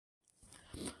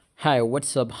Hi,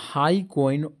 what's up,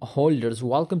 Highcoin holders?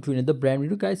 Welcome to another brand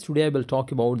video, guys. Today I will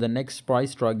talk about the next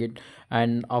price target,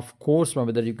 and of course, my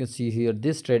brother, you can see here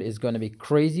this trade is going to be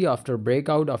crazy after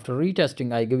breakout, after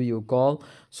retesting. I give you a call,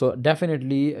 so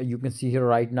definitely you can see here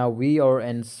right now we are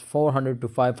in 400 to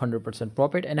 500%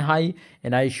 profit and high.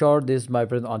 And I showed this, my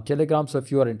friend, on Telegram. So if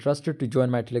you are interested to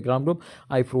join my Telegram group,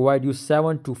 I provide you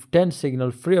 7 to 10 signal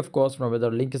free of course, my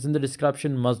brother. Link is in the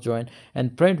description. Must join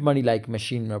and print money like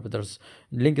machine, my brothers.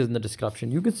 Link is in the description.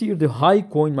 You can see the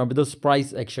Highcoin, my brothers,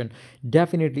 price action.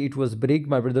 Definitely it was break,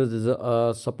 my brothers. Is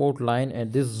a support line,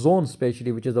 and this zone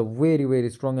especially, which is a very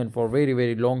strong, and for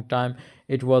very long time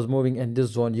it was moving in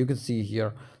this zone. You can see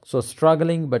here, so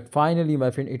struggling, but finally,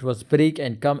 my friend, it was break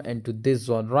and come into this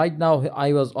zone. Right now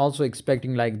I was also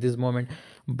expecting like this moment,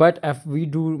 but if we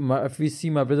do if we see,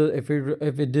 my brother,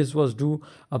 if this was do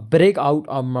a breakout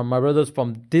of my brothers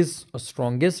from this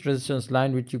strongest resistance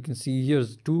line, which you can see here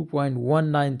is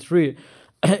 2.193.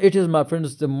 It is, my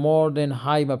friends, the more than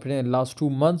high, my friend, in last 2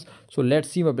 months. So let's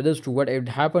see, my brothers, to what it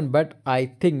happened. But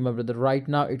I think, my brother, right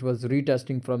now it was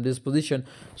retesting from this position.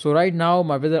 So right now,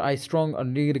 my brother, I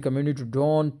strongly recommend you to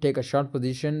don't take a short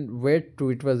position. Wait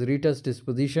to it was retest this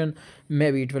position,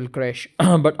 maybe it will crash.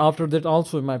 But after that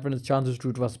also, my friends, chances to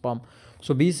it was pump.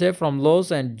 So be safe from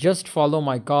loss and just follow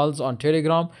my calls on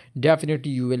Telegram. Definitely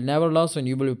you will never lose, and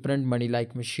you will print money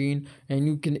like machine, and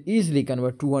you can easily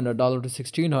convert $200 to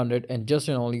 1600 and just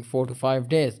in only 4 to 5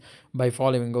 days by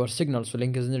following our signals. So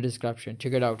link is in the description.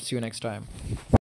 Check it out. See you next time.